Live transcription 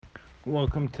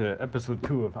Welcome to episode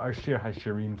 2 of our Shir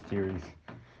HaShirim series,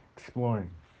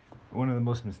 exploring one of the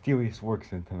most mysterious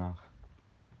works in Tanakh.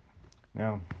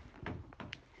 Now,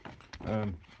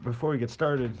 before we get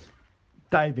started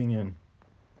diving in,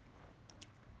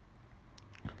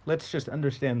 let's just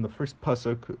understand the first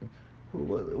pasuk.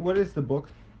 What is the book?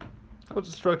 How's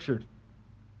it structured?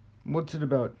 What's it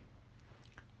about?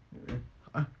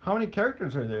 How many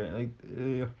characters are there?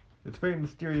 It's very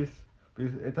mysterious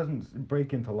because it doesn't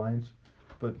break into lines,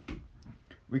 but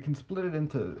we can split it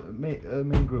into a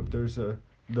main group. There's the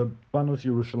Banos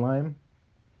Yerushalayim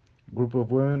group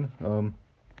of women.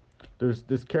 There's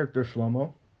this character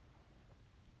Shlomo.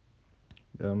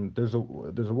 There's a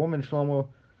woman Shlomo.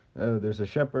 There's a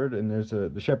shepherd, and there's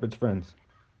the shepherd's friends.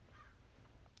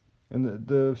 And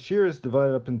the shir is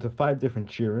divided up into 5 different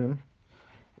shirim,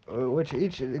 which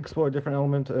each explore a different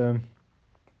element.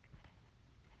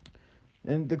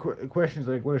 And the questions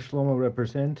like, what does Shlomo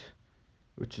represent?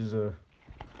 Which is a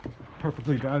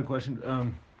perfectly valid question.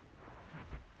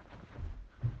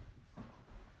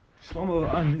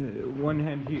 Shlomo, on one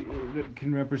hand, he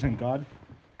can represent God,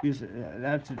 because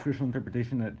that's a traditional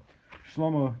interpretation that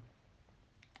Shlomo,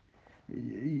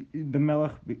 the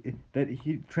Melech, that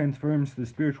he transforms the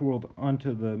spiritual world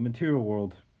onto the material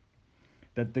world.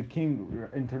 That the king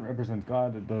in turn represents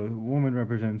God, that the woman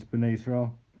represents Bnei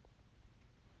Israel.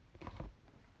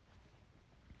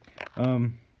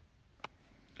 Um,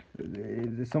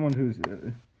 someone who's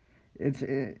it's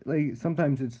like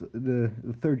sometimes it's the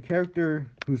third character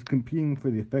who's competing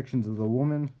for the affections of the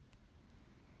woman.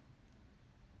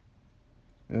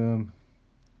 Um,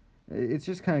 it's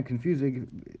just kind of confusing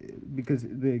because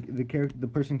the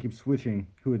person keeps switching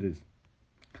who it is,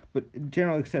 but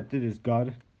generally accepted is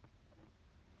God.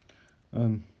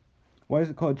 Um, why is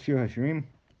it called Shir Hashirim?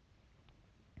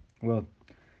 Well,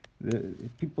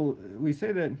 we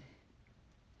say that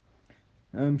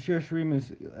Shir Hashirim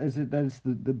that's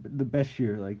the best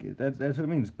shir, like that's what it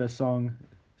means, best song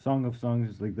of songs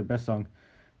is like the best song.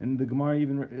 And the Gemara,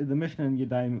 even the Mishnah in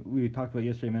Yadayim we talked about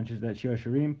yesterday, mentions that Shir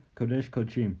Hashirim Kodesh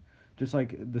Kodshim, just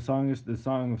like the song is the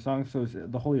song of songs, so it's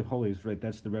the Holy of Holies, right?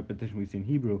 That's the repetition we see in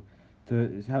Hebrew,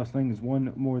 to how slang is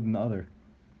one more than the other.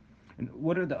 And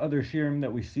what are the other shirim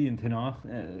that we see in Tanakh?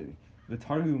 The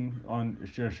Targum on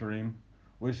Shir Shirim,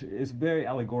 which is very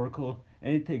allegorical,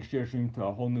 and it takes Shir Shirim to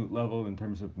a whole new level in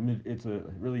terms of it's a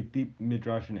really deep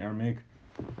midrash in Aramaic.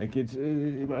 Like it's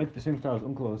like the same style as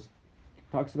Unklos.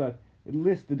 Talks about, it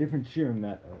lists the different shirim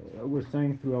that were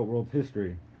sang throughout world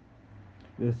history.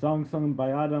 The song sung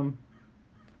by Adam,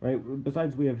 right?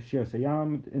 Besides, we have Shir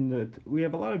Sayam. We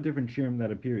have a lot of different shirim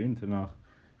that appear in Tanakh.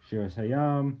 Shir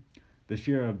Sayam, the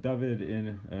shir of David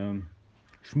in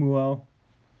Shmuel.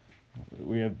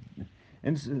 We have,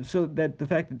 and so that the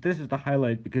fact that this is the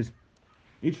highlight, because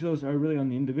each of those are really on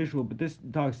the individual, but this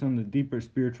talks on the deeper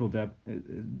spiritual depth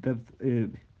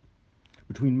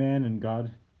between man and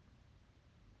God.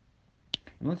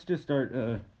 And let's just start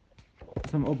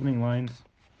some opening lines.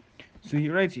 So he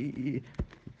writes,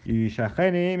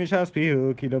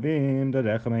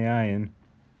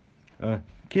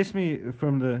 kiss me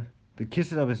from the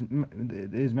kisses of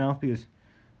his mouth, because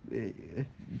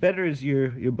better is your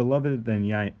beloved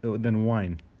than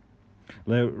wine.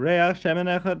 Le'reach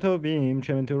shemenecha tovim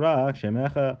shemen turach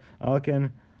shemecha alken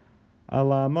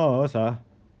alamosa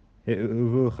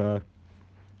heuvucha.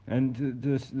 And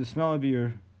the smell of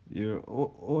your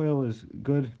oil is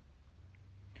good.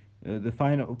 The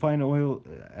fine oil,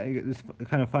 this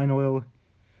kind of fine oil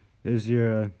is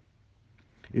your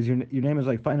name is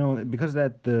like fine oil, because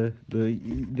of that the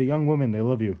young women, they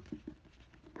love you.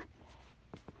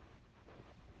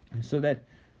 So that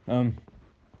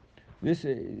this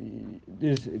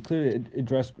is clearly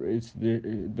addressed. It's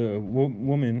the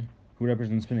woman who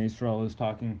represents Bnei Israel is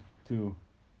talking to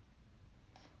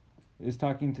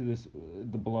this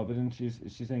the beloved, and she's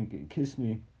saying, kiss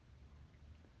me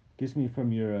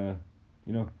from your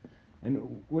you know.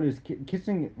 And what is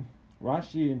kissing?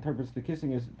 Rashi interprets the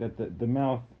kissing as that the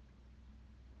mouth,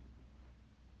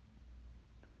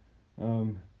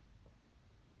 um,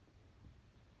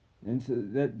 and so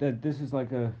that this is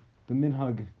like the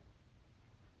minhag.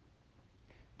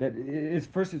 That is,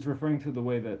 first, it's referring to the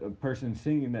way that a person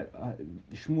singing, that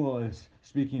Shmuel is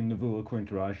speaking in Nevuah according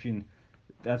to Rashi, and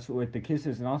that's what the kiss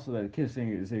is, and also that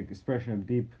kissing is an expression of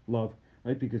deep love,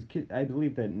 right? Because I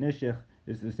believe that neshech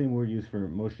is the same word used for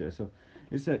Moshe. So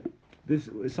it's that this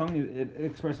song, it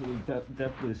expresses the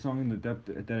depth of the song, and the depth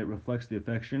that it reflects the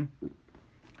affection.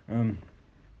 Um,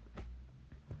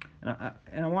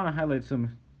 and I want to highlight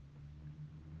some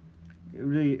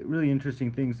really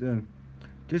interesting things.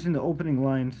 Just in the opening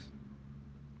lines,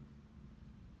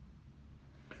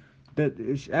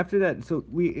 that after that, so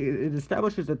it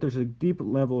establishes that there's a deep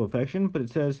level of affection, but it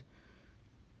says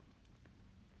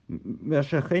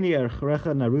 "V'ashacheni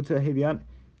ercherecha naruta hebian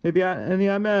ani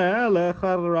amelech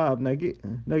harab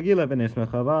nagila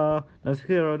v'nesmechava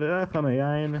naschiro derecha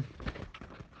meyayin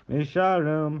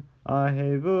misharum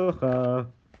ahevucha."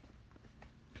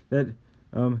 That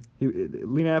he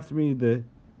lean after me,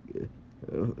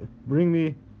 uh, bring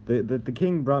me the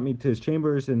king brought me to his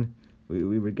chambers, and we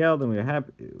regaled and we were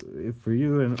happy for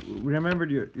you, and we remembered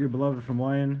your beloved from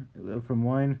wine,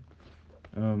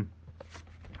 um,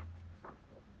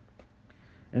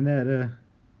 and that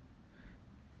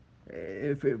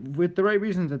if with the right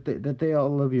reasons that they all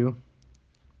love you,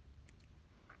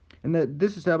 and that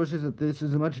this establishes that this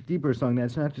is a much deeper song.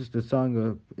 That's not just a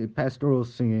song of pastoral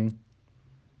singing.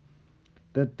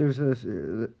 That there's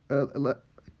that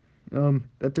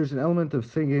there's an element of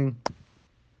singing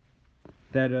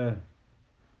that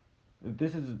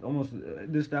this is almost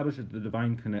this establishes the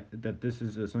divine connect, that this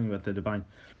is something about the divine,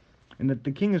 and that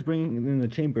the king is bringing in the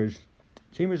chambers.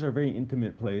 Chambers are a very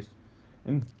intimate place,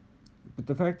 and but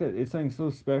the fact that it's something so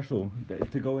special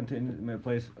that to go into an intimate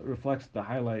place reflects the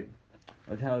highlight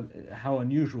of how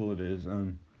unusual it is.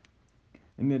 And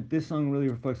that this song really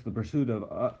reflects the pursuit of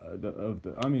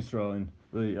the Am Yisrael and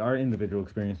really our individual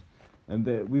experience, and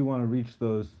that we want to reach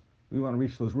those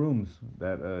rooms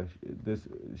that this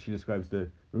she describes, the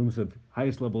rooms of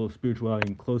highest level of spirituality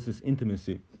and closest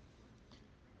intimacy.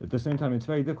 At the same time, it's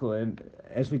very difficult, and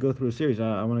as we go through a series,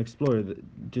 I want to explore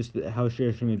just how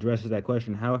Shir Hashim addresses that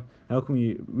question. How can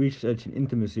we reach such an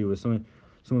intimacy with someone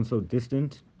so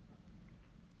distant?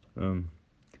 Um,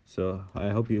 so I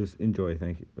hope you enjoy.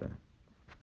 Thank you. Bye.